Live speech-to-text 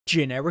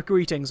Generic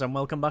greetings and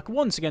welcome back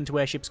once again to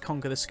Airships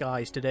Conquer the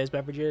Skies. Today's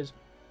beverages: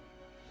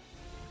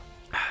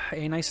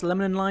 a nice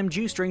lemon and lime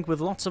juice drink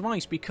with lots of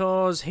ice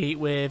because heat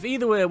wave.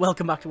 Either way,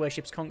 welcome back to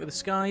Airships Conquer the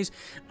Skies,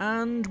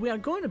 and we are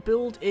going to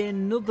build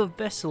another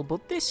vessel,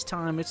 but this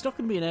time it's not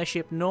going to be an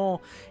airship nor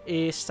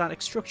a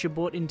static structure,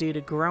 but indeed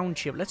a ground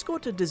ship. Let's go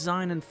to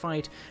design and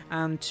fight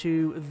and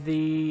to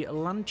the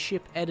land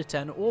ship editor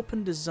and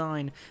open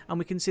design, and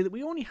we can see that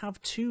we only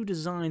have two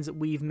designs that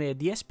we've made.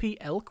 The SP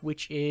Elk,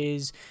 which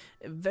is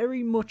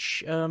very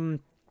much a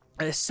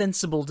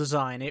sensible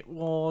design. It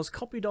was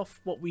copied off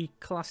what we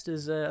classed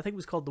as, I think it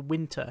was called the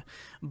Winter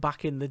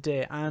back in the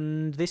day,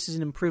 and this is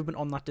an improvement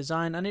on that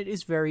design, and it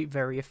is very,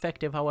 very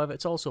effective. However,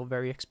 it's also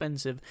very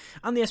expensive.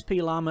 And the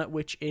SP Llama,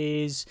 which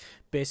is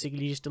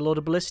basically just a load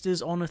of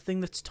ballistas on a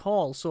thing that's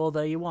tall, so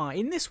there you are.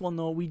 In this one,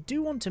 though, we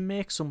do want to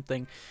make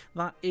something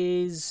that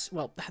is,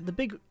 well, the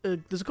big,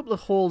 there's a couple of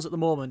holes at the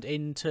moment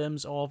in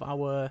terms of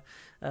our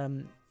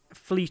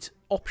fleet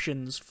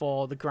options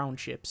for the ground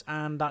ships,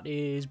 and that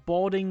is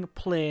boarding,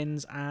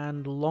 planes,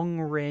 and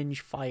long-range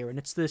fire. And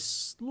it's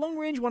this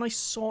long-range one I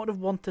sort of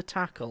want to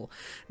tackle.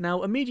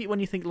 Now, immediately when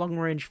you think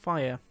long-range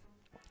fire,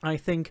 I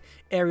think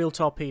aerial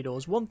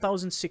torpedoes,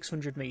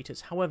 1,600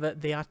 meters. However,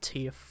 they are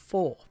tier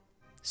 4.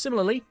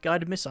 Similarly,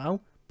 guided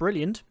missile,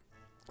 brilliant.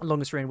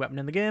 Longest range weapon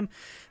in the game.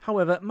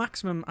 However,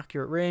 maximum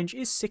accurate range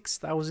is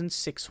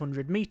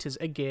 6,600 meters.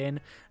 Again,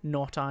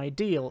 not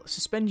ideal.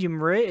 Suspendium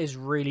ray is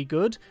really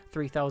good,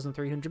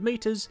 3,300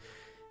 meters.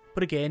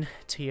 But again,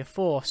 tier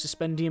 4.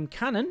 Suspendium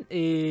cannon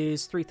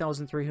is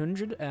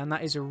 3,300, and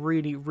that is a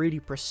really,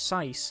 really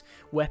precise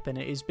weapon.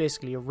 It is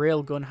basically a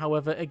railgun.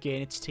 However,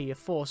 again, it's tier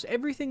 4. So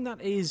everything that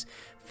is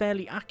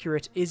fairly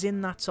accurate is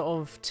in that sort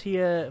of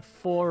tier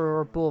 4 or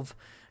above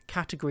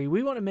category.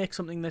 We want to make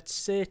something that's,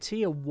 say,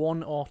 tier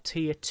 1 or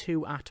tier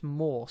 2 at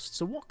most.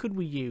 So what could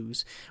we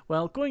use?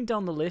 Well, going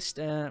down the list,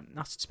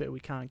 acid spit we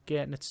can't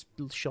get, and it's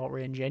short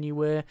range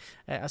anyway.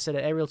 I said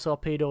an aerial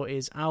torpedo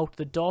is out.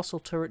 The dorsal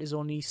turret is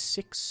only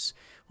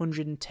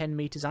 610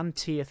 meters and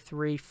tier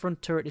 3.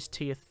 Front turret is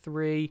tier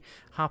 3.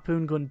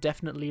 Harpoon gun,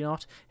 definitely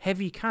not.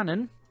 Heavy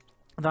cannon,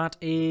 that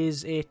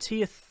is a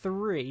tier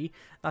 3,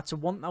 that's a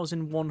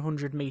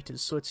 1,100 meters,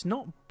 so it's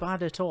not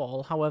bad at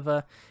all.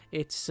 However,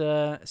 it's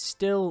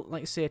still,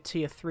 like I say, a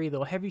tier 3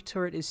 though. Heavy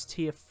turret is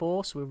tier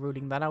 4, so we're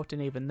ruling that out,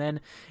 and even then,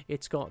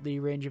 it's got the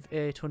range of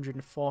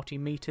 840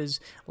 meters.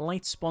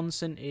 Light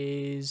sponson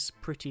is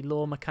pretty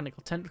low.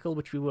 Mechanical tentacle,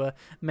 which we were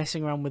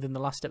messing around with in the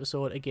last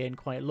episode, again,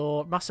 quite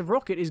low. Massive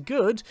rocket is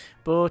good,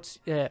 but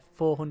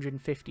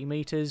 450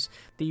 meters.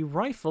 The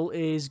rifle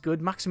is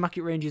good. Maximum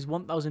accurate range is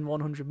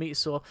 1,100 meters,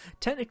 so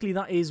technically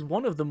that is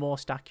one of the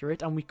most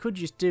accurate, and we could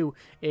just do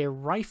a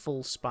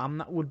rifle spam.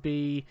 That would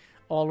be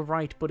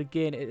alright, but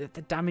again,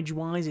 the damage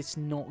wise it's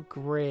not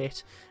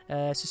great.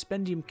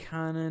 Suspendium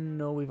cannon,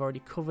 no, we've already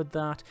covered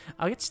that.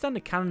 I guess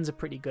standard cannons are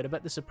pretty good. I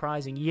bet they're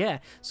surprising. Yeah,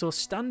 so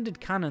standard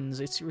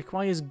cannons, it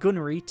requires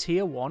gunnery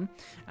tier 1,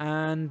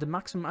 and the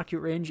maximum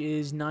accurate range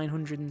is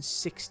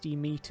 960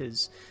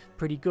 meters.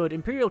 Pretty good.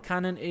 Imperial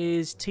cannon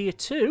is tier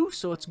 2,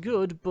 so it's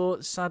good,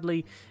 but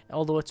sadly,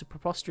 although it's a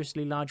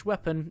preposterously large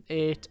weapon,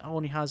 it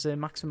only has a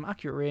maximum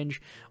accurate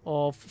range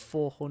of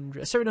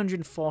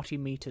 740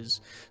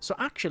 meters. So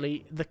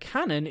actually, the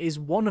cannon is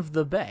one of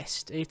the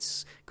best.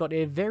 It's got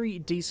a very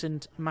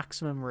decent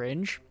maximum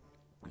range.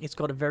 It's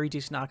got a very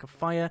decent arc of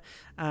fire,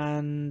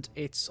 and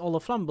it's although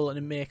flammable and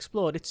it may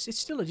explode, it's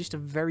still just a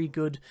very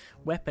good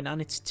weapon,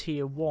 and it's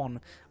tier 1.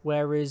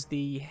 Whereas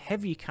the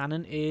heavy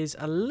cannon is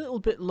a little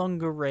bit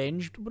longer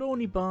ranged, but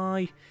only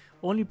by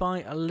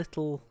a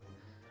little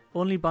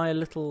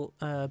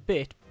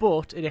bit,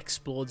 but it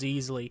explodes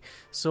easily.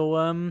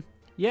 So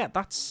yeah,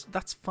 that's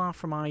far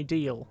from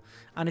ideal,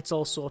 and it's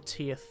also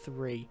tier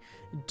 3.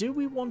 Do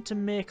we want to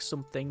make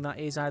something that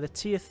is either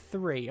tier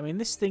 3? I mean,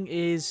 this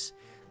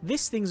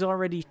thing's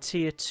already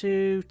tier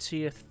 2,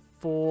 tier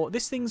 4.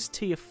 This thing's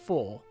tier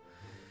 4.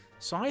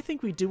 So I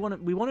think we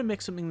want to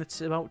make something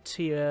that's about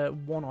tier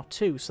 1 or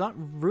 2. So that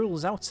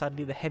rules out,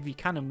 sadly, the heavy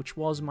cannon, which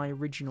was my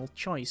original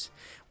choice.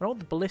 What about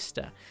the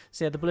ballista?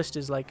 So yeah, the ballista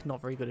is like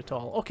not very good at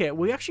all. Okay,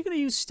 we're actually going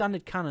to use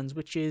standard cannons,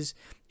 which is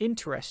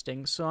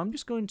interesting. So I'm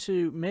just going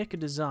to make a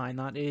design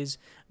that is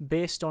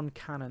based on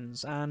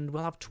cannons, and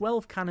we'll have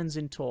 12 cannons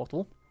in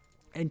total.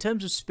 In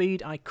terms of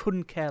speed, I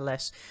couldn't care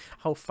less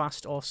how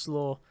fast or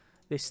slow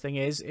this thing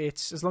is.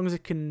 It's as long as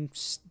it can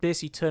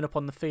basically turn up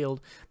on the field,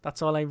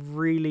 that's all I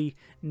really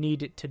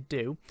need it to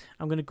do.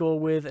 I'm going to go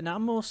with an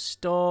ammo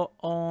store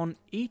on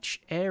each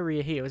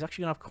area here. It's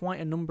actually going to have quite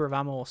a number of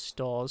ammo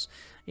stores.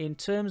 In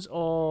terms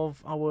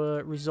of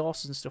our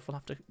resources and stuff, we'll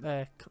have to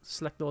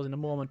select those in a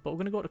moment, but we're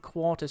going to go to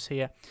quarters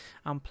here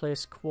and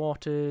place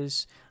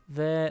quarters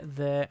there,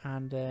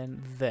 and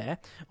then there.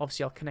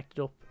 Obviously, I'll connect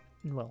it up.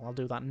 Well, I'll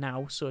do that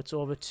now, so it's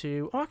over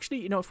to... Oh, actually,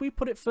 you know, if we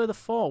put it further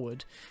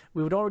forward,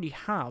 we would already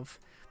have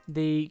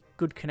the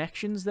good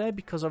connections there,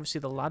 because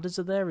obviously the ladders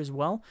are there as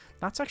well.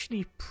 That's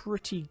actually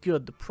pretty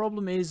good. The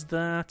problem is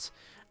that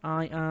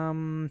I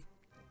am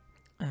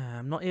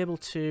not able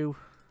to...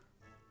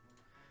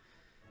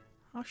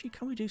 Actually,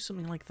 can we do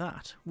something like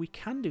that? We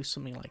can do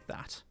something like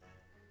that.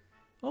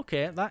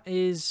 Okay, that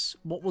is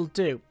what we'll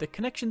do. The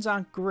connections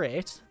aren't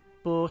great,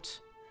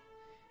 but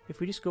if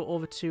we just go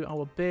over to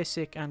our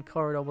basic and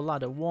corridor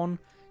ladder, 1,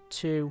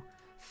 2,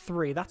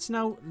 3. That's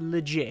now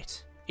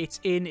legit. It's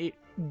in it.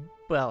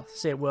 Well,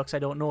 say it works, I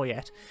don't know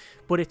yet,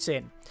 but it's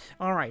in.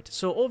 Alright,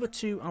 so over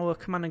to our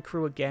command and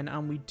crew again,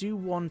 and we do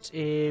want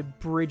a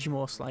bridge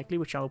most likely,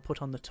 which I'll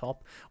put on the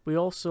top. We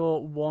also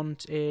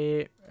want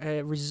a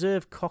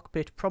reserve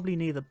cockpit, probably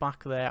near the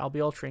back there. I'll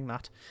be altering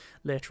that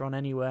later on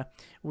anyway.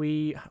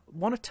 We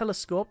want a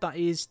telescope, that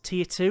is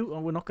tier 2,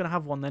 and we're not going to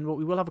have one then, but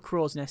we will have a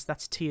crow's nest,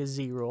 that's tier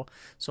 0.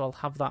 So I'll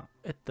have that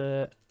at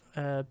the...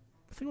 I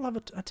think we'll have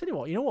it. I tell you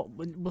what,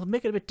 we'll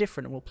make it a bit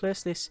different and we'll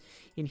place this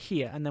in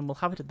here and then we'll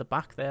have it at the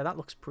back there. That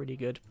looks pretty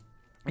good.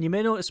 And you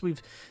may notice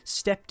we've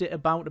stepped it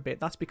about a bit.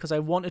 That's because I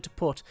wanted to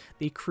put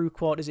the crew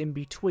quarters in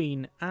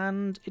between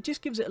and it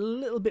just gives it a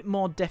little bit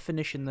more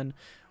definition than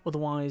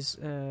otherwise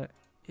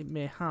it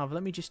may have.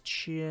 Let me just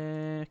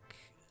check.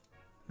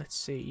 Let's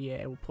see.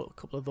 Yeah, we'll put a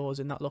couple of those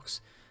in. That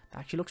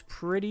actually looks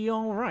pretty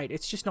alright.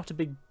 It's just not a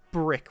big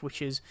brick,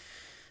 which is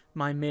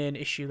my main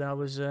issue that I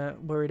was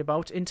worried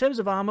about. In terms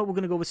of armor, we're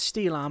going to go with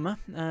steel armor.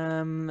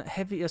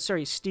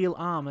 Steel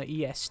armor.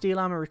 Yes, steel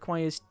armor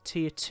requires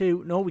tier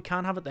 2. No, we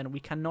can't have it then. We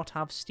cannot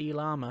have steel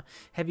armor.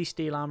 Heavy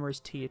steel armor is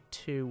tier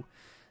 2.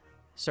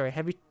 Sorry,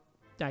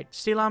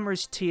 steel armor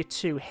is tier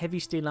 2. Heavy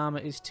steel armor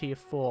is tier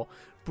 4.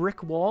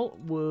 Brick wall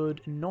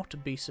would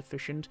not be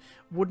sufficient.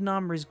 Wooden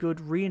armor is good.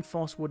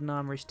 Reinforced wooden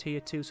armor is tier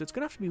 2. So it's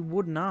going to have to be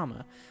wooden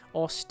armor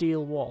or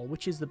steel wall,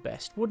 which is the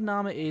best. Wooden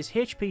armor is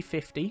HP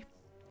 50.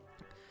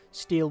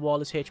 Steel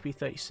wall is HP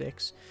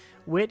 36.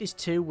 Weight is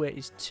 2. Weight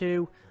is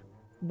 2.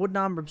 Wooden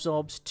armor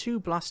absorbs 2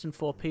 blast and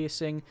 4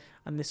 piercing.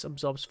 And this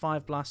absorbs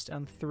 5 blast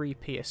and 3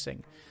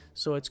 piercing.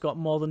 So it's got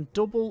more than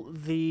double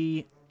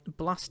the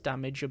blast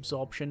damage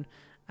absorption.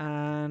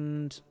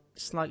 And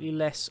slightly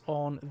less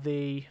on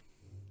the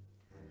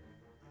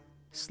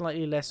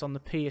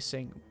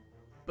piercing.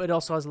 But it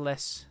also has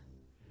less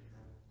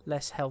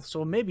health,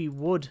 so maybe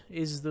wood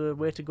is the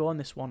way to go on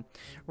this one.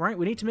 Right,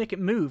 we need to make it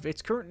move.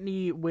 It's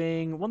currently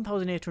weighing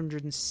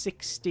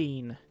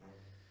 1,816.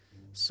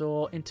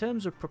 So in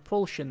terms of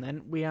propulsion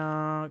then, we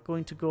are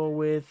going to go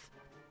with,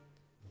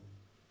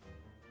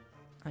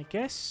 I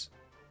guess,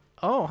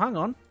 oh, hang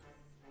on.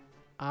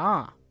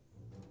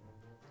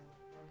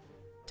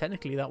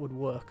 Technically that would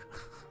work.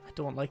 I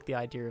don't like the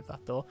idea of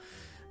that though.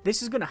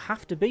 This is going to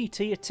have to be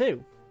tier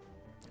 2.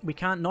 We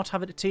can't not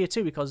have it at tier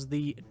 2 because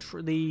the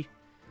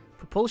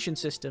propulsion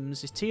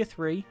systems is tier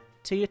 3,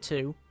 tier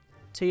 2,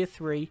 tier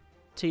 3,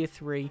 tier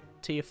 3,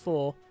 tier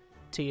 4,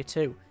 tier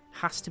 2.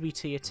 Has to be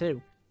tier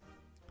 2.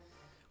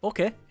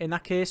 Okay, in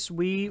that case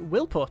we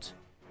will put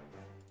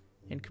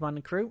in command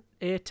and crew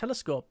a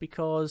telescope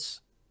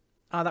because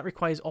that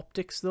requires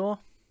optics though.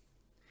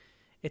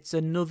 It's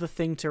another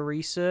thing to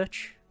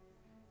research.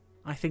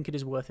 I think it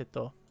is worth it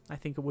though. I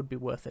think it would be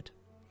worth it.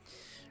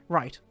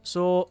 Right,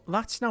 so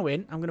that's now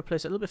in. I'm going to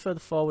place it a little bit further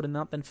forward and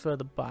that, then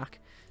further back,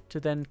 to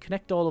then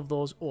connect all of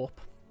those up.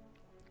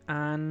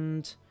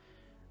 And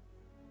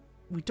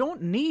we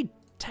don't need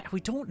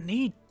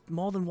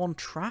more than one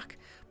track,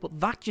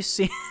 but that just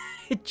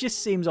it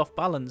just seems off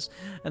balance.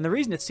 And the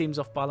reason it seems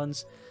off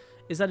balance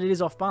is that it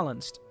is off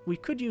balanced. We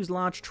could use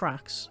large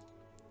tracks.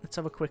 Let's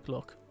have a quick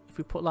look. If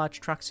we put large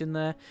tracks in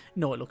there,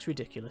 no, it looks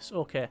ridiculous.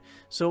 Okay,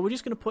 so we're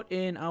just going to put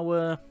in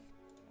our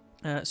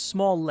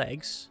small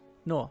legs.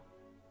 No,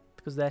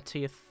 because they're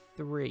tier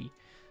 3.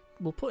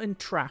 We'll put in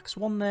tracks,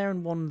 one there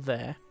and one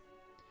there,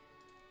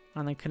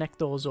 and then connect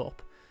those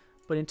up.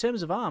 But in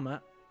terms of armor,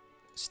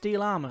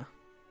 steel armor.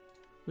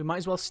 We might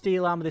as well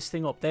steel armor this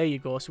thing up. There you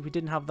go. So if we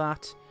didn't have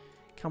that,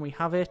 can we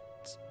have it?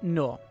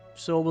 No.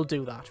 So we'll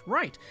do that.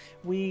 Right.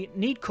 We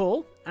need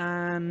coal,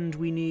 and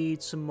we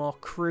need some more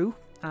crew,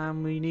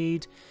 and we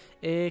need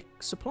a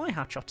supply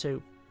hatch or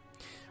 2.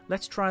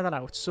 Let's try that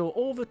out. So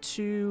over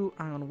to...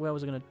 hang on, where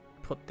was I going to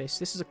put this?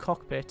 This is a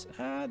cockpit.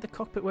 The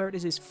cockpit where it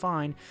is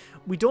fine.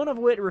 We don't have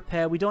a way to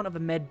repair. We don't have a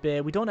med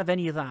bay. We don't have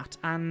any of that.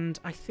 And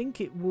I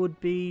think it would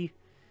be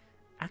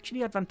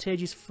actually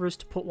advantageous for us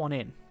to put one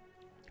in.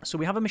 So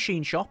we have a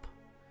machine shop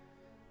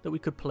that we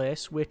could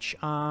place, which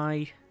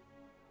what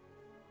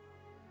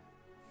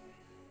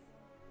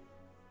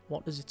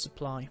does it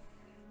supply?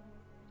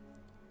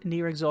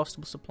 Near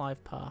exhaustible supply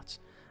of parts.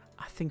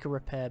 I think a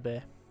repair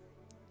bay.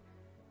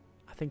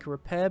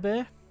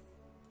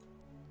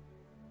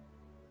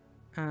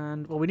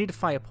 And, well, we need a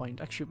fire point.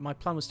 Actually, my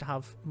plan was to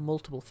have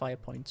multiple fire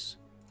points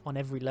on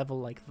every level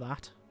like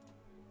that.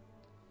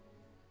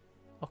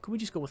 Or could we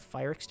just go with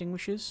fire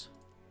extinguishers?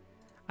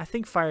 I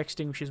think fire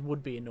extinguishers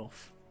would be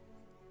enough.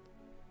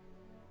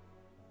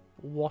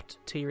 What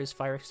tier is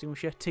fire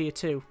extinguisher? Tier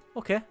 2.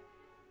 Okay.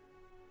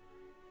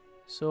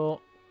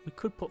 So, we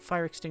could put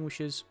fire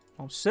extinguishers...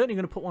 well, I'm certainly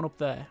going to put one up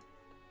there.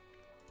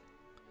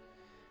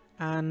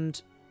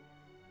 And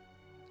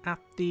at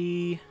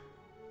the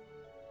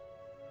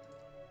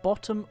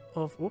bottom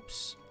of...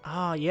 whoops.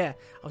 Yeah.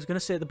 I was going to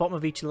say at the bottom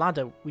of each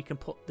ladder we can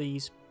put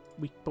these...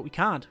 but we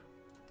can't.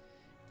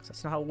 'Cause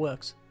that's not how it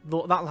works.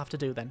 Though that'll have to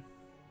do then.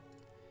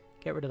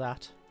 Get rid of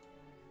that.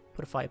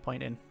 Put a fire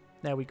point in.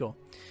 There we go.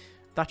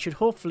 That should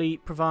hopefully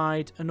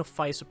provide enough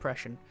fire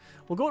suppression.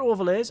 We'll go to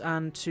overlays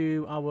and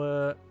to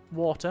our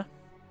water.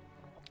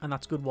 And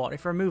that's good water.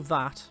 If I remove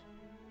that,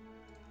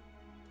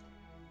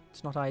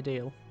 it's not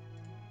ideal.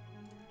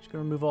 Just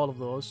going to remove all of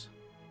those.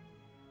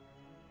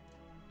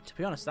 To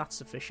be honest, that's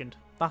sufficient.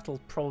 That'll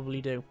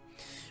probably do.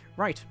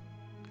 Right.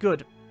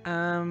 Good.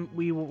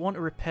 We want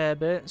a repair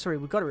bay. Sorry,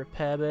 we've got a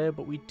repair bay,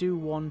 but we do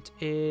want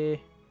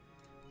a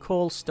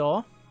coal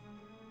store.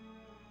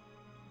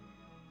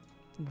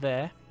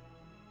 There.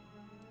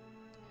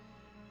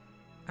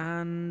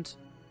 And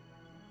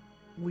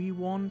we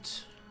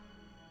want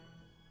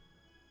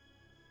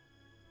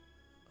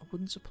a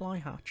wooden supply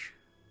hatch.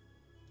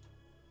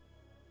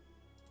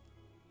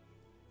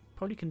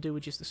 Probably can do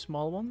with just the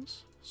small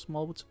ones.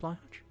 Small wood supply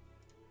hatch.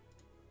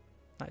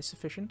 That is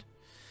sufficient.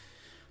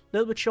 A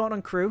little bit short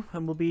on crew,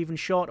 and we'll be even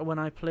shorter when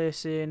I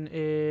place in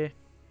a...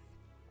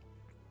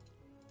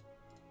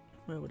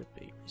 Where would it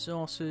be?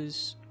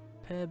 Resources,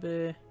 repair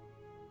bay.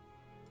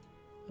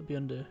 It'll be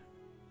under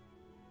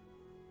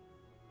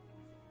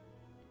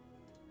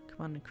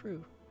command and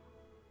crew.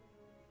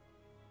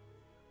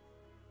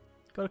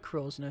 Got a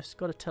crow's nest,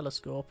 got a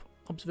telescope.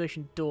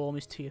 Observation dome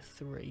is tier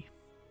 3.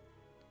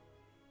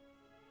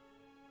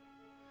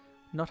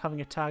 Not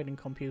having a targeting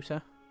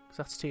computer, because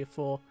that's tier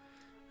 4.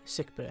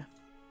 Sick bay.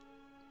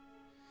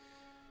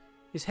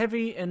 Is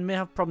heavy and may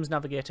have problems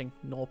navigating.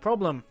 No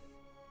problem.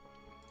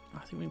 I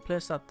think we can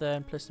place that there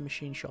and place the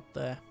machine shop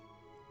there.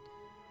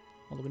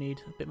 Although we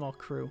need a bit more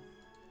crew.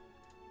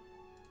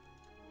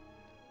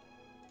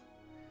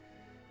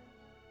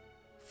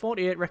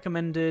 48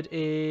 recommended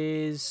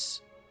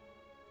is...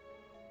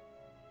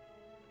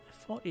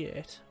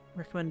 48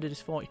 recommended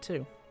is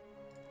 42.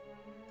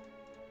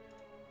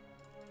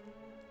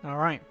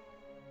 Alright.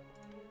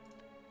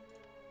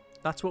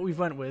 That's what we've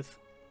went with.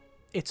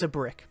 It's a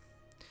brick.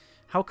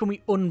 How can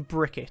we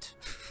unbrick it?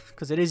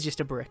 Because it is just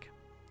a brick.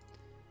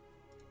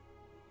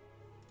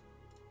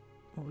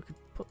 Well, we could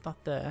put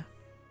that there.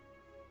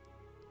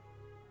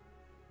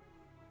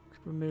 We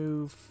could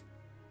remove...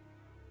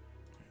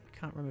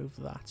 Can't remove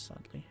that,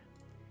 sadly.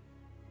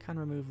 Can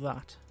remove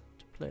that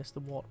to place the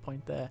water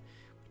point there.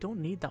 We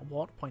don't need that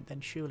water point then,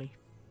 surely.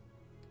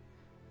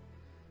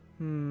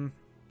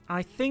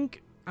 I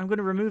think I'm going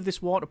to remove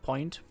this water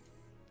point.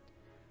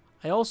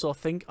 I also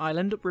think I'll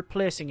end up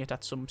replacing it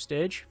at some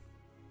stage.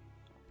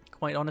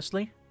 Quite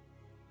honestly.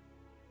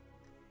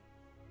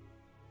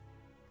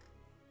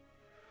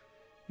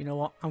 You know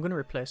what? I'm going to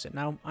replace it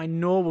now. I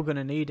know we're going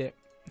to need it.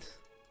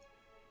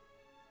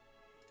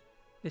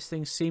 This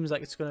thing seems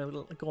like it's going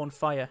to go on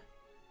fire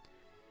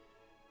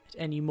at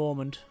any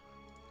moment.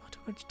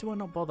 Do I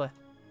not bother?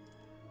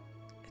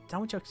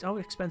 How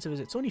expensive is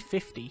it? It's only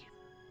 50.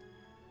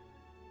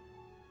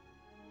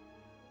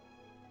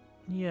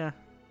 Yeah.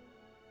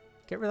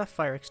 Get rid of that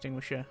fire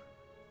extinguisher.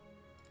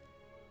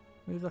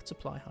 Move that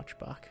supply hatch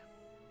back.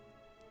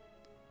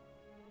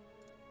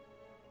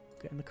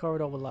 Get in the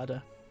corridor with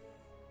ladder.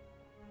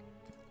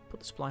 Put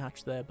the supply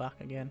hatch there back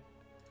again.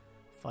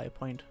 Fire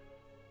point.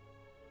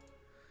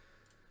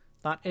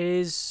 That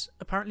is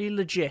apparently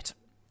legit.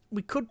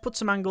 We could put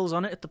some angles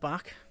on it at the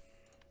back.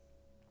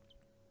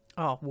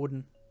 Oh,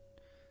 wooden.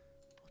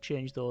 I'll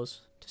change those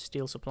to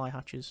steel supply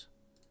hatches.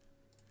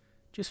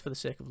 Just for the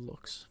sake of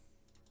looks.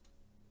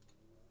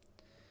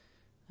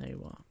 There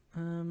you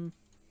are.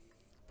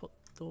 Put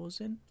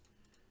those in.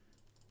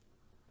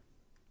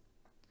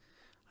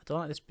 I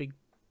don't like this big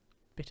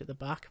bit at the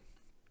back.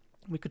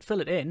 We could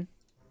fill it in.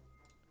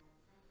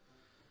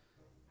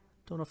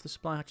 Don't know if the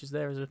supply hatch is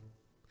there as a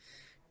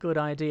good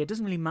idea. It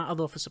doesn't really matter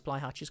though for supply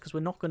hatches because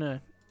we're not going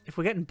to... If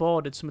we're getting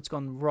boarded, something's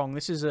gone wrong.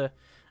 This is a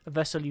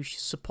vessel you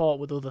support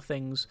with other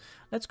things.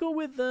 Let's go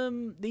with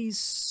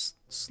these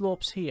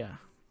slopes here.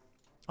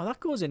 Oh, that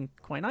goes in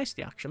quite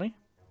nicely actually.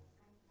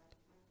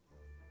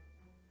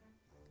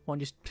 Why don't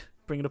you just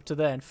bring it up to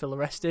there and fill the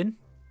rest in?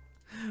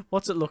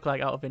 What's it look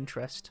like out of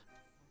interest?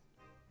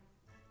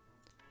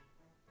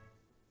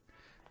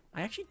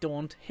 I actually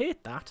don't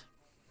hate that.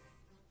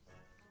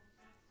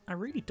 I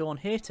really don't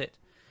hate it.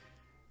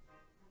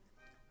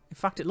 In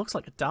fact, it looks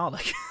like a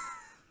Dalek.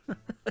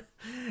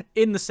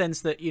 In the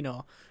sense that, you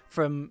know,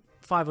 from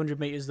 500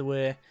 meters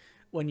away,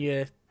 when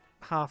you're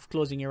half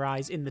closing your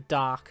eyes in the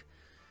dark,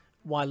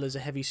 while there's a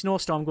heavy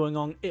snowstorm going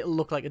on, it'll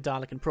look like a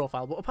Dalek in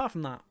profile. But apart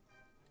from that,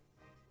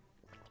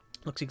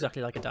 looks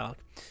exactly like a Dalek.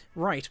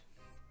 Right.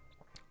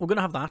 We're going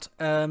to have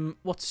that.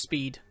 What's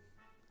speed?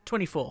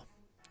 24.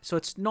 So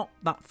it's not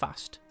that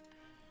fast.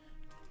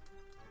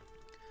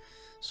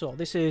 So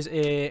this is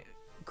a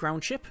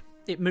ground ship.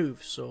 It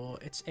moves, so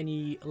it's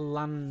any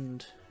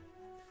land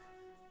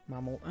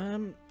mammal.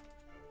 I'm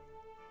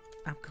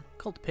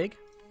called the pig.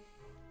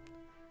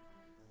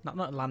 Not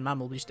a land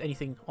mammal, but just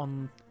anything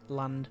on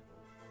land.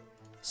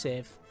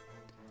 Save.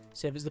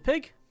 Save as the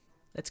pig.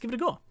 Let's give it a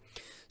go.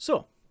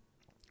 So,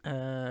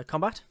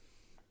 combat.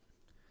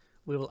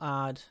 We will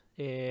add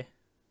a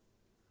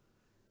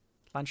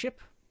land ship.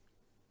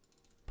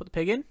 Put the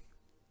pig in.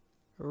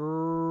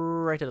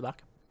 Right at the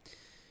back.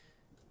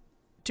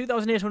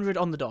 2,800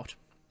 on the dot.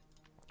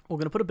 We're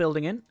going to put a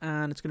building in,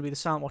 and it's going to be the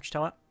Silent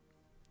Watchtower.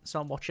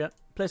 Silent Watcher.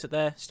 Place it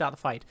there, start the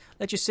fight.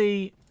 Let's just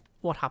see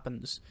what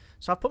happens.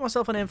 So I've put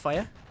myself on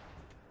aimfire.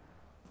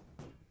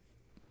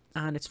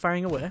 And it's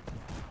firing away.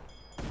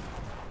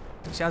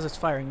 See, as it's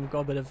firing, we've got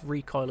a bit of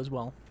recoil as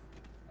well.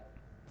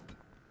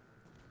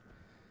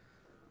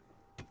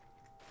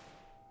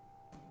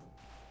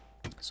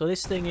 So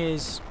this thing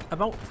is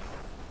about...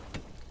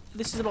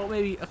 This is about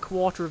maybe a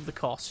quarter of the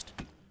cost.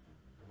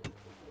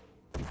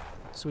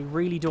 So we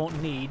really don't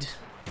need...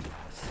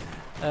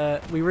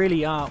 we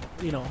really are,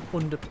 you know,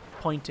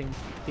 underpointing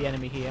the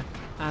enemy here.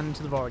 And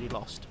they've already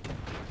lost.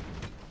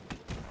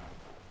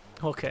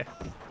 Okay.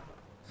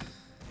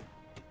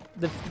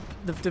 They've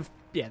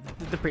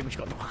pretty much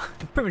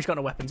got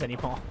no weapons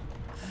anymore.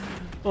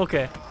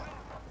 Okay.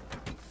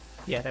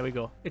 Yeah, there we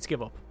go. It's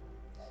give up.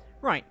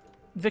 Right.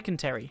 Vic and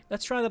Terry.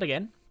 Let's try that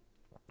again.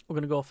 We're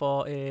going to go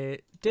for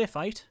a day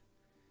fight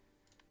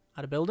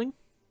at a building.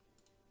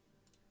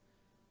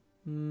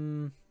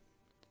 2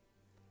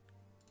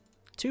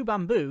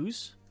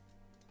 bamboos.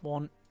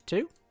 1,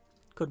 2.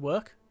 Could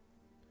work.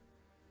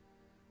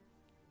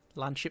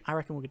 Landship. I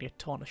reckon we're going to get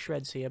torn to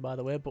shreds here, by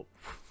the way, but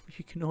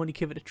you can only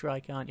give it a try,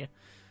 can't you?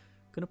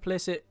 Going to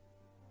place it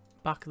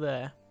back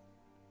there.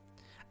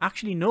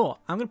 Actually, no.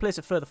 I'm going to place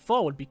it further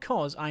forward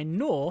because I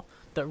know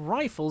that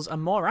rifles are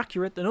more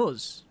accurate than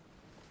us.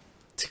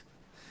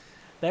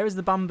 There is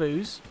the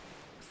bamboos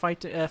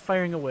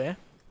firing away.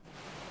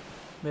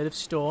 Made of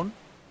stone,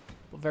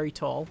 but very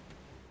tall.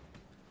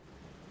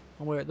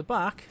 And we're at the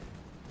back,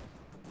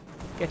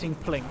 getting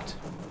plinked.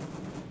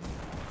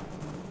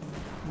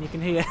 And you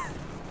can hear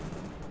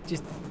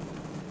just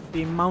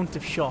the amount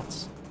of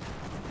shots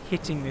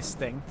hitting this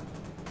thing.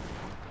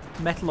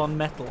 Metal on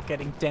metal,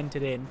 getting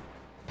dented in.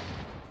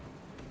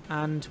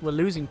 And we're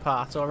losing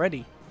parts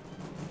already.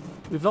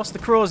 We've lost the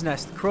crow's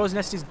nest. The crow's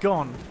nest is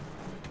gone.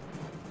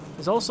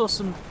 There's also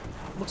some...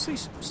 Looks like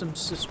some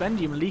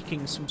suspendium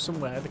leaking from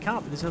somewhere. There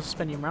can't be. There's no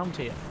suspendium around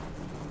here.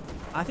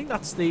 I think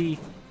that's the...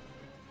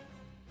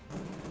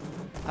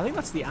 I think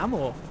that's the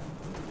ammo.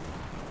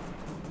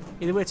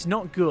 Either way, it's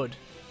not good.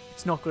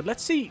 It's not good.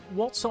 Let's see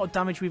what sort of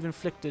damage we've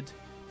inflicted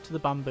to the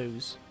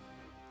bamboos.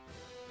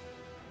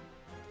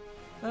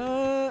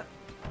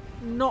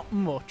 Not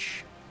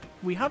much.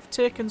 We have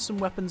taken some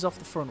weapons off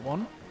the front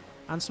one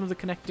and some of the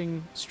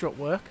connecting strut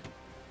work.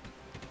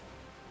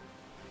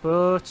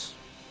 But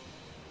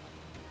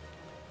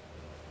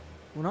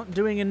we're not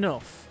doing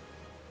enough.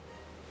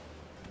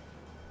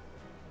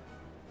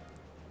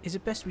 Is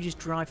it best we just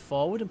drive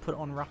forward and put it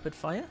on rapid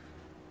fire?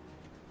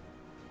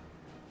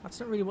 That's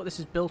not really what this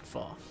is built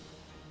for.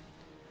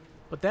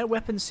 But their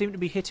weapons seem to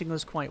be hitting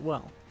us quite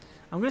well.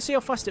 I'm going to see how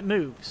fast it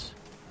moves.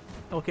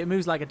 Okay, it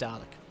moves like a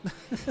Dalek.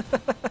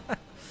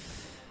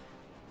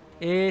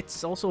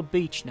 It's also a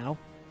beach now,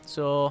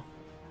 so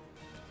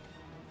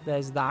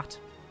there's that.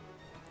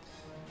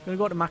 I'm going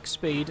to go to max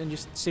speed and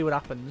just see what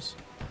happens.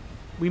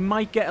 We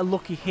might get a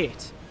lucky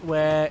hit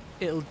where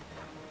it'll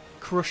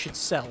crush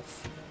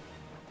itself.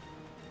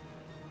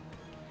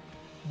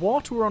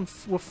 Water, we're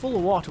full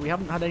of water. We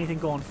haven't had anything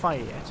go on fire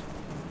yet.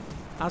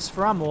 As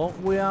for ammo,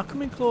 we are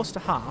coming close to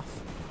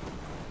half.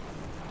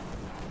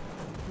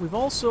 We've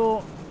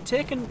also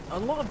taken a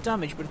lot of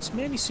damage, but it's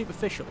mainly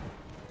superficial.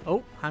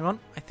 Oh, hang on.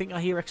 I think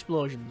I hear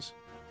explosions.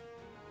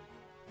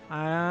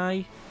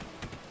 I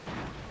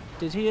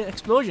did hear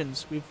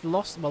explosions. We've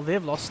lost... Well,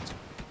 they've lost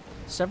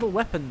several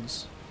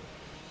weapons.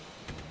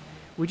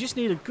 We just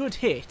need a good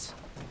hit.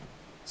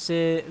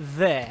 Say,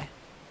 there.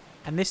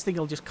 And this thing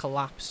will just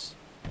collapse.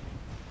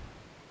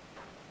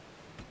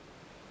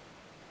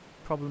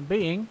 Problem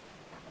being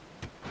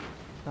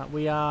that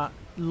we are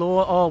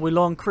low... Oh, we're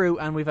low on crew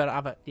and we've had to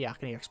have a... Yeah, I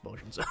can hear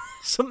explosions.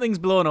 Something's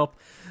blown up.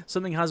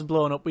 Something has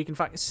blown up. We can in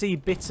fact see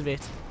bits of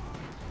it.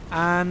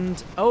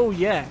 And, oh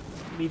yeah,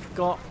 we've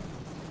got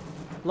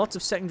lots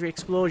of secondary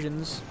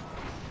explosions.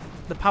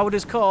 The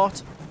powder's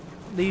caught.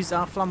 These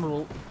are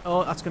flammable.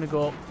 Oh, that's going to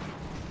go.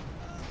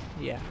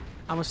 Yeah.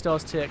 Ammo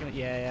store's taking it.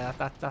 Yeah,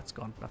 that's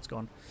gone. That's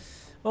gone.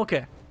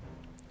 Okay.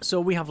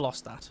 So we have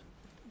lost that.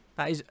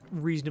 That is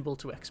reasonable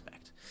to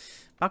expect.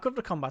 Back up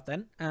to combat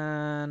then,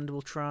 and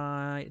we'll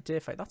try day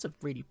fight. That's a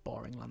really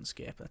boring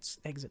landscape. Let's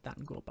exit that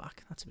and go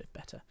back. That's a bit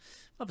better.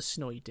 We'll have a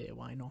snowy day,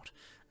 why not?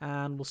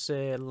 And we'll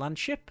say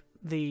landship,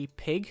 the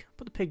pig.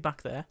 Put the pig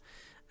back there.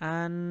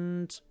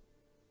 And,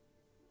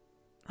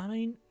 I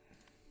mean,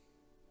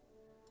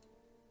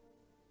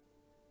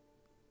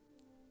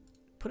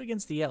 put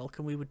against the elk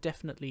and we would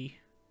definitely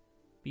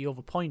be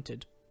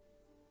overpointed.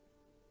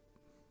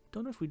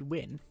 Don't know if we'd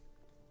win.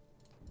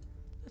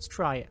 Let's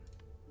try it.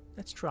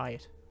 Let's try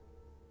it.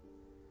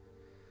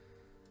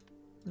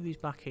 Move these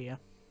back here.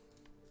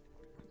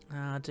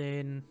 Add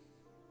in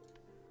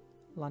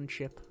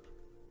landship.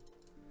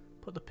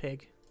 Put the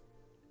pig.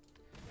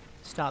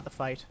 Start the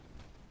fight.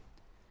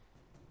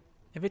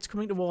 If it's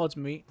coming towards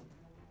me,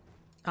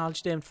 I'll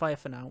just aim fire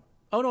for now.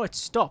 Oh no, it's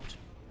stopped.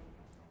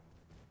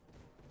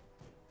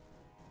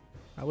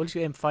 I will just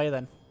aim fire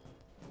then.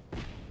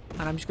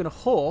 And I'm just going to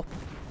hope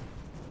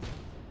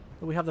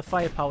that we have the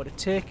firepower to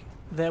take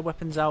their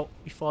weapons out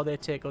before they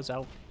take us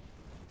out.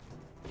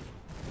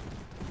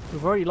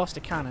 We've already lost a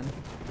cannon,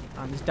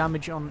 and there's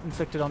damage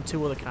inflicted on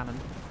 2 other cannon.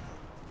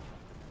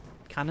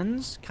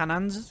 Cannonses?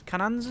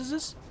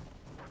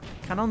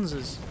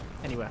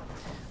 Anyway,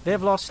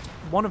 they've lost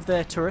one of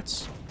their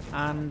turrets,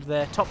 and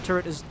their top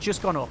turret has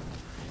just gone up.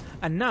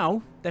 And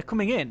now they're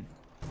coming in,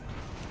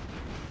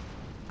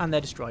 and they're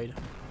destroyed.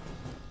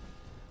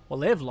 Well,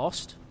 they've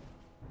lost.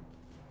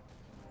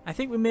 I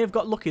think we may have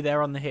got lucky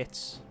there on the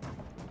hits.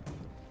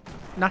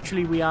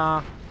 Naturally, we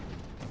are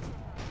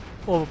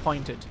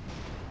overpointed.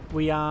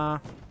 We are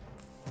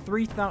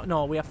 3,000.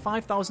 No, we are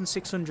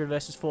 5,600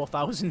 versus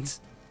 4,000.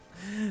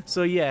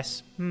 So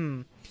yes.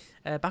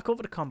 Back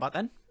over to combat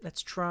then.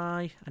 Let's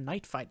try a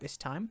night fight this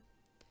time.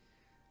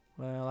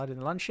 Well, add in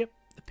the land ship,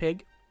 the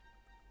pig.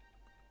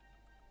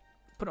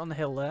 Put it on the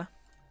hill there.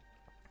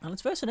 And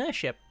let's verse an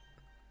airship.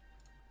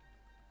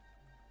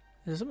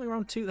 There's something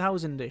around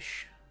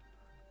 2,000-ish.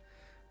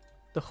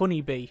 The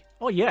honeybee.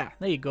 Oh yeah,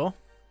 there you go.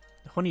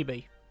 The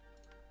honeybee.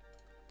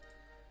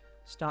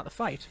 Start the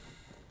fight.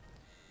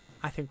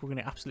 I think we're going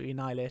to get absolutely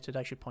annihilated,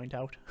 I should point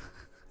out.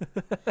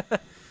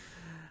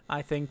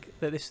 I think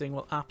that this thing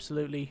will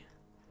absolutely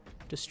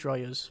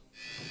destroy us.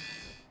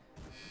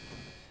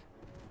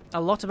 A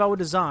lot of our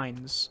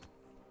designs...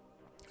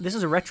 This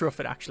is a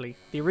retrofit, actually.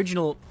 The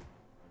original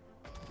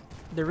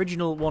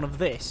one of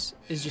this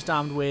is just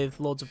armed with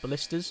loads of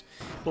ballistas,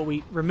 but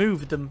we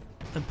removed them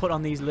and put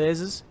on these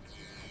lasers,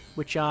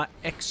 which are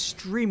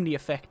extremely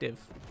effective.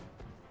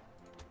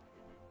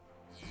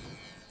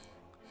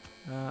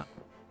 I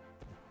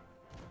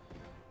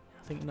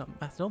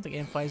don't think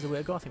aim fire is the way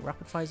to go. I think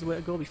rapid fire is the way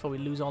to go before we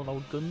lose all of our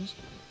guns.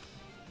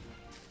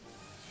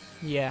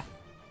 Yeah,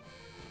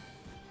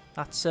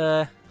 that's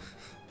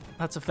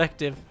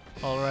effective.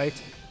 All right.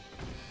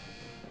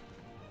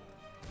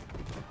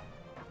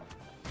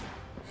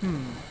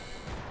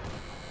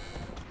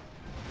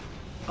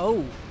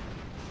 Oh,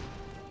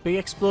 big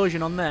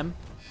explosion on them.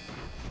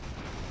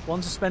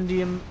 One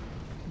suspendium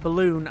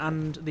balloon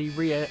and the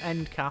rear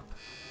end cap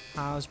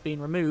has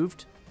been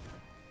removed.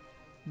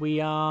 We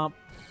are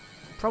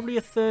probably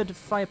a third of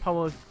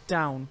firepower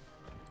down.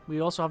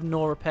 We also have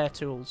no repair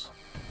tools.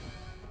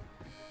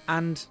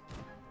 And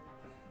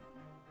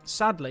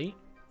sadly,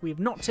 we have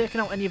not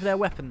taken out any of their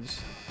weapons.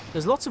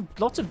 There's lots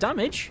of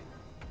damage,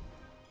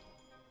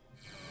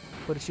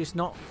 but it's just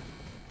not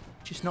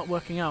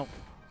working out.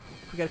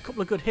 If we get a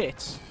couple of good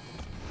hits.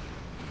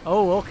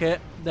 Oh, okay,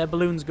 their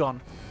balloon's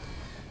gone.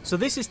 So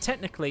this is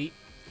technically,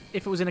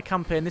 if it was in a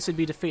campaign, this would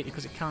be defeated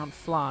because it can't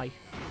fly.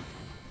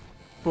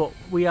 But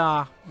we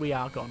are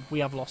gone. We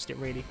have lost it,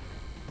 really.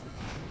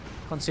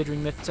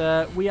 Considering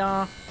that we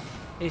are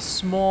a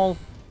small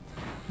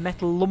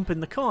metal lump in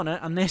the corner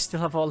and they still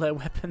have all their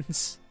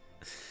weapons.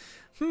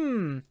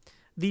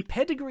 The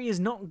pedigree is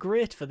not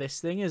great for this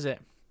thing, is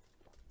it?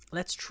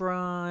 Let's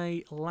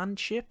try land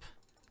ship,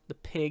 the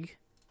pig,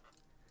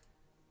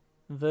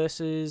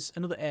 versus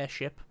another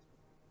airship.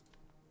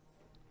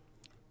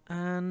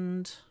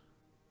 And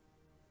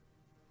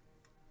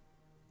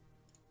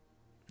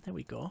there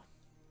we go.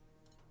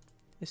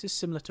 This is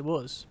similar to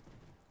us.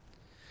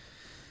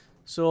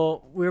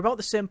 So we're about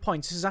the same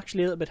points. This is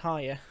actually a little bit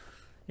higher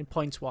in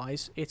points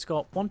wise. It's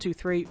got 1, 2,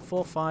 3,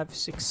 4, 5,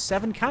 6,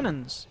 7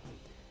 cannons.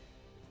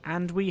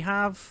 And we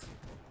have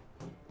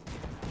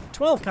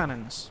 12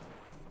 cannons.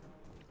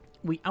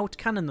 We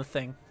out-cannon the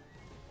thing.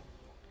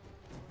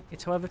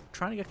 It's, however,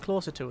 trying to get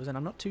closer to us, and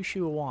I'm not too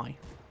sure why.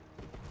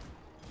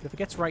 But if it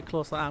gets right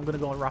close like that, I'm going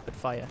to go on rapid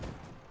fire.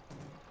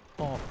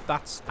 Oh,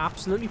 that's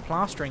absolutely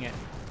plastering it.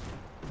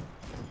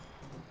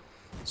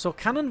 So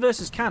cannon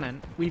versus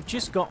cannon, we've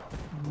just got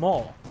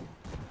more.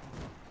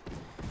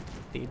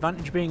 The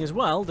advantage being as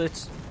well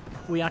that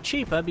we are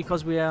cheaper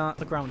because we are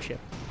a ground ship.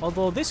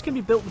 Although this can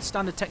be built with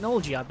standard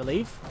technology, I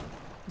believe.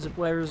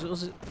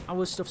 Whereas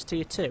our stuff's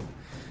tier 2.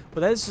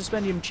 But there's the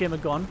suspendium chamber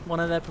gone. One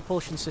of their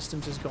propulsion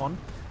systems is gone.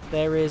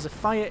 There is a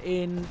fire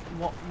in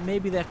what may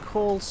be their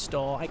coal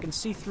store. I can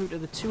see through to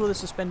the 2 other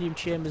suspendium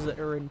chambers that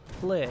are in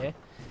play.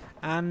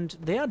 And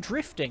they are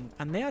drifting.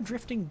 And they are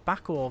drifting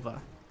back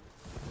over.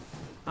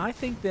 I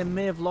think they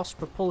may have lost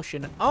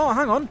propulsion. Oh,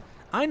 hang on.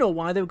 I know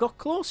why they got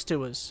close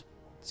to us.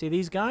 See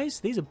these guys?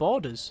 These are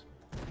boarders.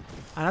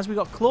 And as we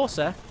got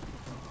closer,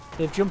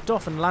 they've jumped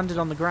off and landed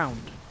on the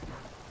ground.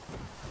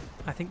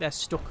 I think they're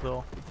stuck,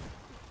 though.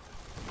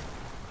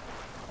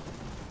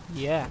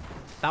 Yeah.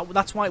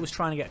 That's why it was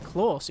trying to get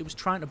close. It was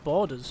trying to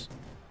board us.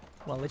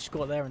 Well, let's just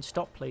go there and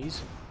stop,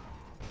 please.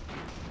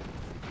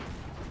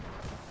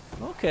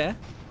 Okay.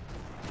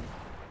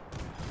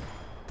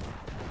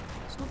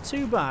 It's not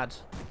too bad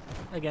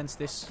against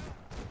this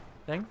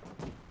thing.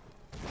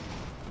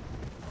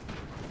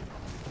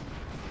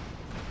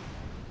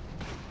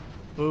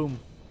 Boom.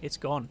 It's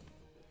gone.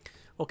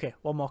 Okay,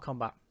 one more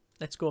combat.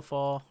 Let's go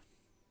for...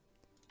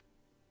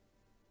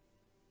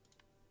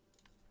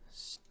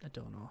 I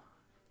don't know.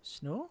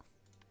 Snow?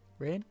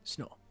 Rain?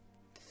 Snow.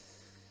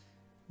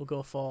 We'll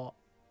go for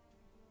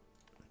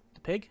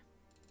the pig.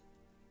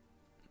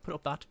 Put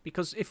up that.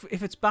 Because if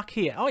it's back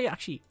here... Oh, yeah,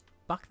 actually,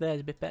 back there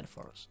is a bit better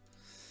for us.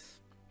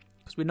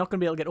 Because we're not going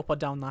to be able to get up or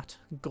down that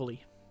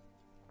gully.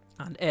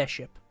 And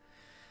airship.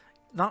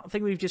 That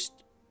thing we've just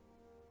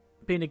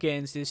been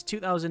against is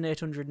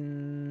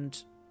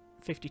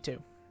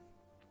 2,852.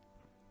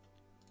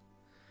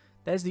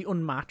 There's the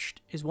unmatched,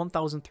 is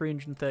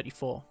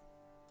 1,334.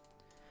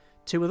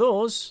 Two of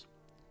those,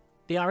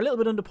 they are a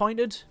little bit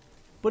underpointed,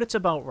 but it's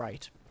about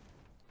right.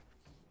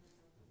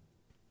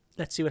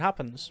 Let's see what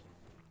happens.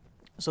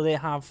 So they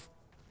have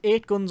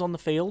 8 guns on the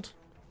field,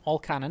 all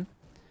cannon.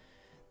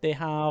 They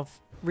have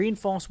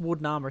reinforced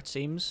wooden armour, it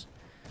seems.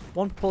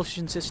 1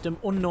 propulsion system,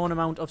 unknown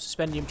amount of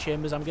suspendium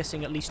chambers, I'm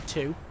guessing at least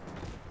 2.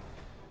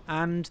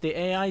 And the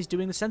AI is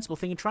doing the sensible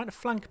thing and trying to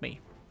flank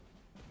me.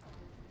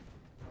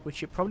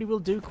 Which it probably will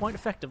do quite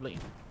effectively.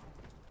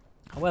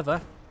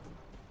 However,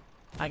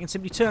 I can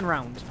simply turn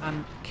around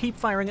and keep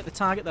firing at the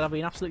target that I've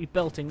been absolutely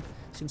belting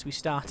since we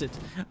started.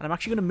 And I'm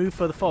actually going to move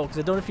further forward because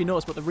I don't know if you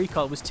noticed, but the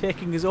recoil was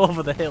taking us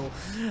over the hill.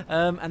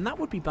 And that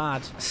would be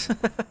bad.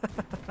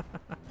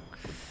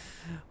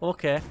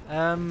 Okay.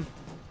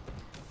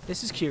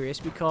 This is curious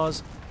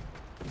because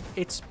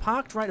it's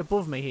parked right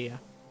above me here.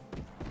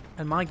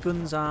 And my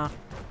guns are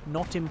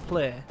not in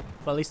play.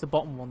 Well, at least the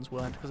bottom ones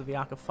weren't because of the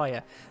arc of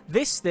fire.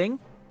 This thing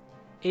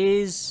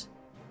is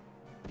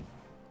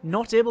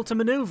not able to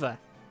maneuver.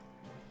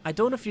 I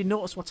don't know if you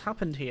notice what's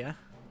happened here,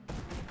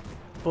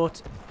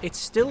 but it's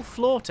still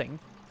floating.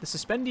 The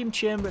suspendium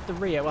chamber at the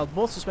rear, well,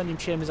 both suspendium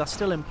chambers are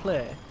still in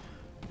play,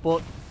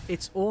 but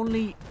its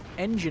only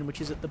engine, which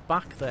is at the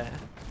back there,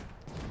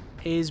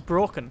 is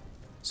broken.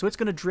 So it's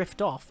going to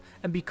drift off,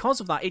 and because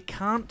of that, it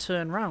can't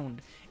turn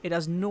round. It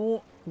has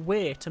no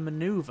way to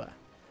maneuver.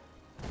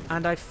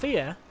 And I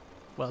fear,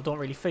 well, don't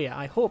really fear,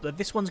 I hope that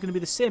this one's going to be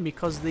the same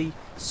because the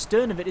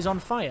stern of it is on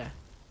fire.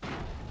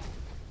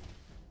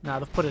 Nah,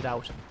 they've put it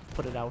out.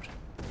 Put it out.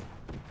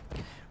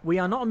 We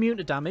are not immune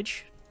to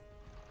damage.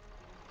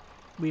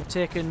 We've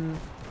taken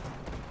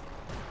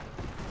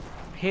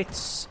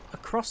hits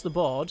across the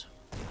board.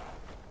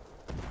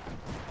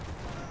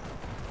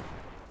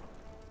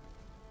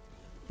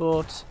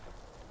 But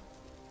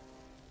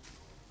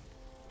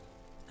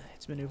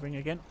it's maneuvering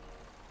again.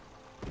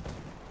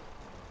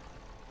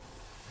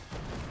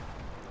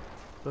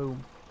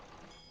 Boom.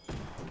 Look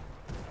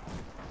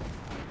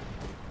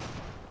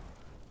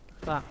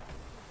at that.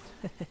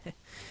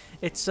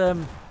 It's, what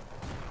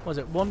was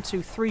it? 1,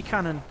 2, 3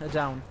 cannon are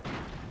down.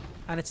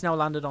 And it's now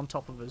landed on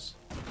top of us.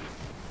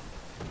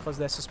 Because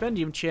their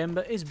suspendium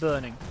chamber is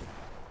burning.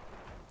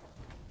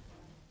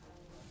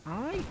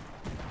 I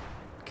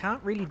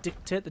can't really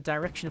dictate the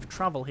direction of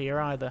travel here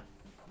either.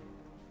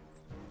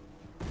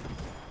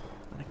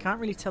 And I can't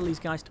really tell these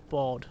guys to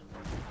board.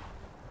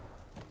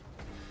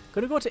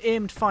 Gonna go to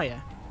aimed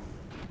fire.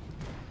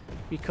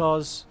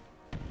 Because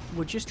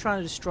we're just trying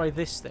to destroy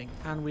this thing.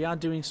 And we are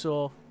doing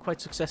so quite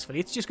successfully.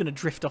 It's just going to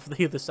drift off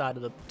the other side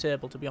of the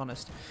table, to be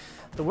honest.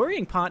 The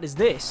worrying part is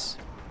this.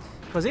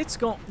 Because it's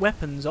got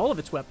weapons, all of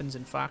its weapons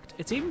in fact.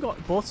 It's even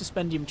got both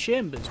suspendium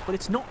chambers, but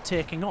it's not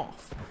taking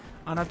off.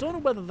 And I don't know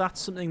whether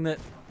that's something that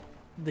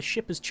the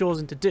ship has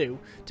chosen to do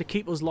to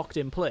keep us locked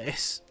in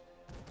place.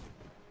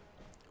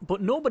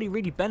 But nobody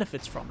really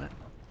benefits from it.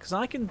 Because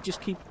I can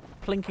just keep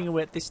plinking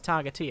away at this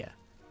target here.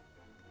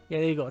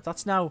 Yeah, there you go.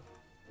 That's now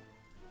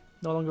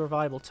no longer a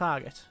viable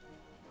target.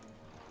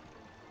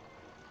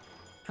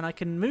 And I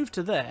can move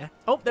to there.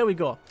 Oh, there we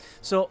go.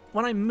 So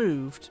when I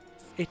moved,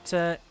 it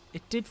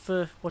did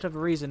for whatever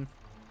reason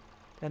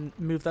then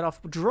move that off.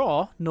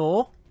 Draw?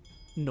 No.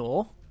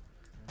 No.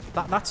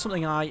 That's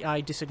something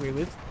I disagree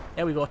with.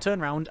 There we go.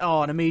 Turn around.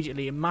 Oh, and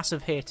immediately a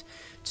massive hit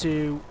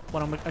to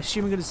what I'm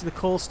assuming is the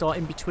coal store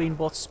in between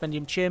both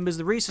suspendium chambers.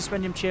 The rear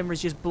suspendium chamber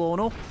is just blown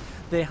up.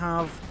 They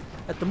have,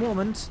 at the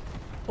moment,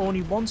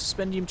 only 1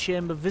 suspendium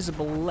chamber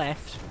visible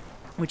left,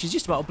 which is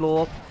just about to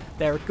blow up.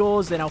 There it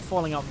goes. They're now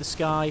falling out of the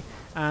sky,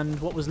 and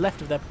what was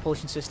left of their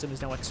propulsion system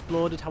is now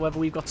exploded. However,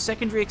 we've got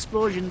secondary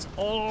explosions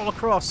all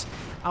across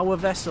our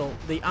vessel.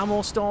 The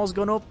ammo store's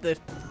gone up. The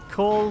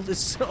coal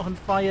is on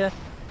fire.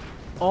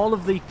 All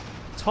of the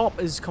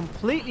top is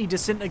completely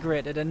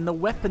disintegrated, and the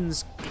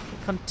weapons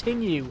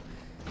continue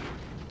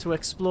to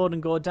explode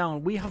and go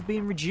down. We have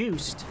been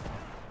reduced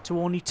to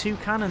only 2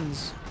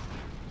 cannons.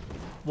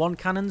 1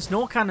 cannons,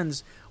 no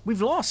cannons.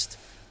 We've lost.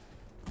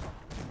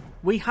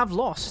 We have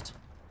lost.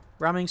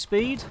 Ramming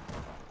speed.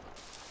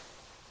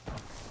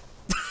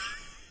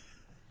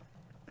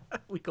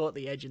 We caught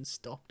the edge and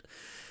stopped.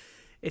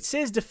 It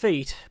says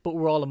defeat, but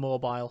we're all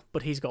immobile.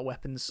 But he's got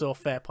weapons, so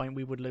fair point,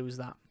 we would lose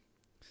that.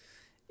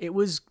 It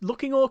was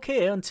looking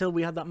okay until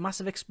we had that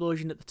massive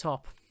explosion at the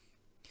top.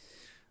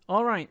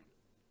 Alright,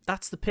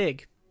 that's the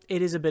pig.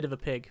 It is a bit of a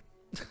pig.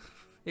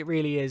 It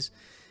really is.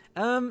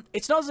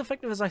 It's not as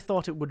effective as I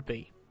thought it would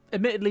be.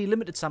 Admittedly,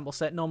 limited sample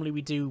set. Normally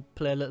we do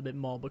play a little bit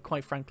more, but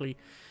quite frankly,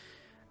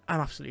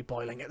 I'm absolutely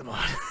boiling at the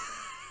moment.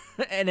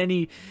 And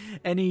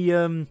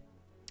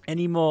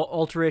any more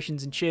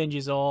alterations and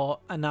changes or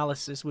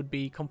analysis would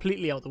be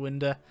completely out the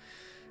window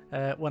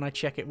when I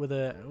check it with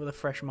a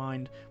fresh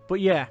mind.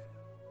 But yeah,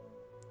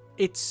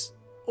 it's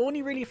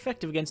only really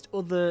effective against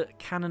other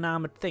cannon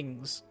armoured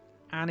things,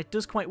 and it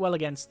does quite well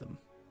against them.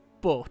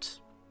 But,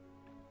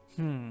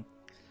 I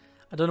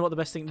don't know what the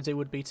best thing to do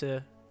would be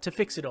to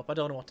fix it up. I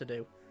don't know what to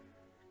do.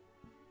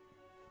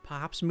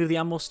 Perhaps move the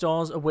ammo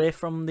stores away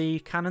from the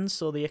cannons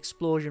so the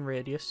explosion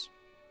radius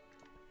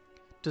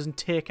doesn't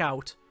take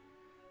out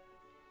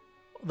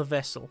the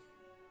vessel.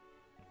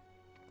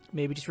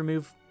 Maybe just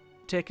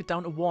take it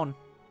down to 1.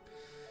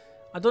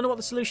 I don't know what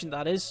the solution to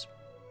that is.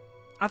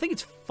 I think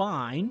it's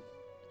fine.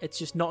 It's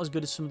just not as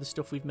good as some of the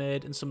stuff we've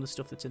made and some of the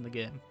stuff that's in the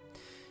game.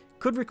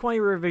 Could require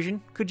a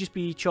revision. Could just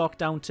be chalked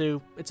down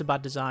to it's a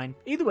bad design.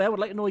 Either way, I would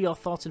like to know your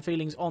thoughts and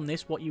feelings on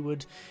this. What you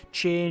would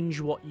change,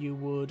 what you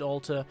would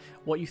alter,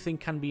 what you think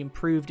can be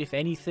improved, if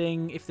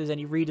anything. If there's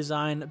any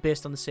redesign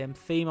based on the same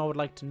theme, I would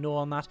like to know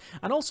on that.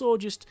 And also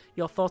just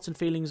your thoughts and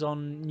feelings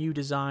on new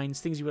designs,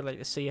 things you would like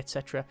to see,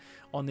 etc.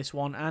 on this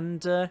one.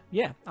 And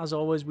yeah, as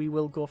always, we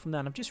will go from there.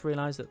 And I've just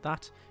realised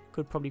that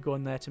could probably go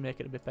in there to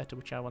make it a bit better,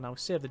 which I will now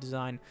save the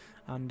design,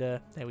 and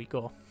there we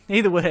go.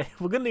 Either way,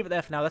 we're going to leave it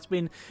there for now. That's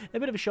been a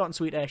bit of a short and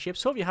sweet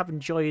Airships. Hope you have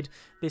enjoyed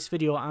this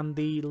video, and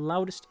the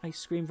loudest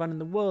ice cream van in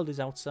the world is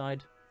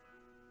outside.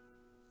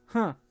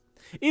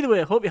 Either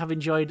way, I hope you have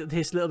enjoyed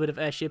this little bit of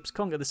Airships,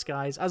 Conquer the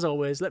Skies. As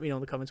always, let me know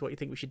in the comments what you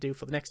think we should do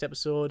for the next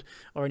episode,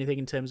 or anything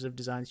in terms of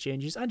designs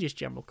changes, and just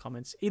general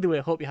comments. Either way,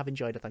 I hope you have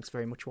enjoyed it. Thanks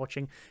very much for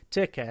watching.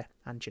 Take care,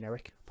 and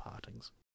generic partings.